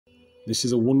This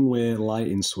is a one-way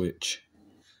lighting switch.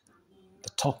 The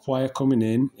top wire coming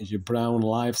in is your brown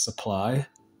live supply,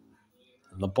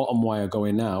 and the bottom wire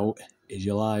going out is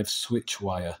your live switch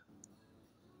wire.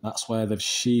 That's where they've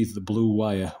sheathed the blue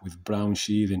wire with brown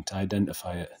sheathing to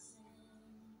identify it.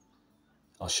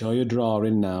 I'll show you a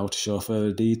drawing now to show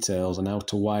further details on how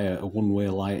to wire a one-way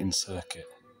lighting circuit.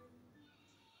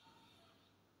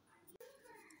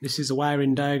 This is a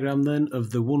wiring diagram then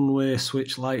of the one-way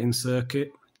switch lighting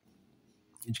circuit.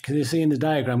 You can see in the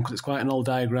diagram, because it's quite an old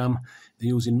diagram, they're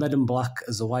using red and black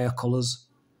as the wire colours,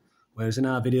 whereas in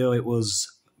our video it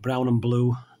was brown and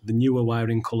blue, the newer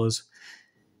wiring colours.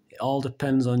 It all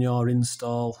depends on your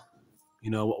install,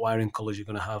 what wiring colours you're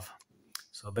going to have.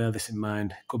 So bear this in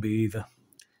mind. It could be either.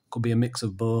 It could be a mix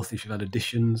of both if you've had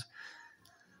additions.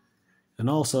 And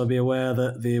also be aware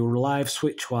that the live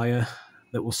switch wire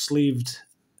that was sleeved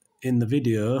in the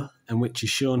video, and which is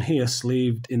shown here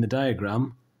sleeved in the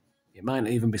diagram, it might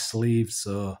not even be sleeved,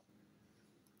 so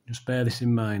just bear this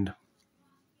in mind.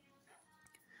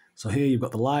 So here you've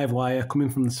got the live wire coming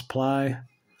from the supply,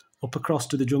 up across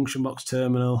to the junction box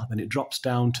terminal, then it drops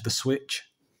down to the switch.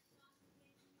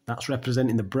 That's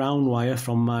representing the brown wire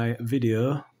from my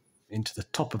video into the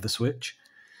top of the switch.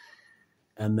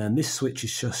 And then this switch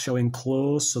is just showing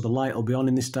closed, so the light will be on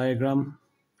in this diagram.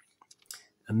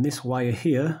 And this wire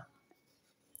here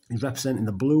is representing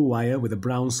the blue wire with a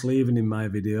brown sleeving in my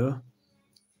video.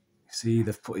 See,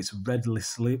 they've put its red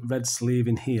sleeve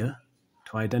in here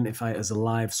to identify it as a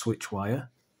live switch wire.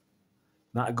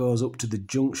 That goes up to the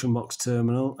junction box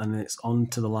terminal and it's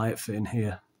onto the light fitting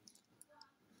here.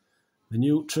 The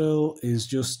neutral is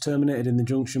just terminated in the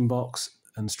junction box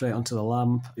and straight onto the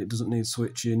lamp. It doesn't need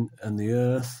switching. And the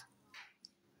earth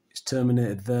is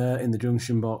terminated there in the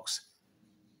junction box,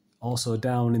 also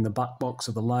down in the back box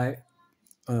of the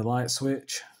light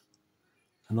switch,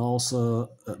 and also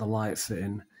at the light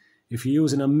fitting. If you're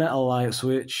using a metal light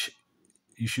switch,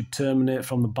 you should terminate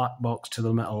from the back box to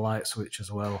the metal light switch as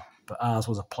well. But ours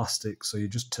was a plastic, so you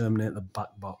just terminate the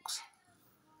back box.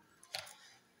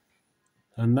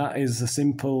 And that is the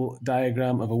simple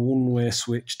diagram of a one-way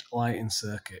switched lighting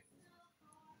circuit.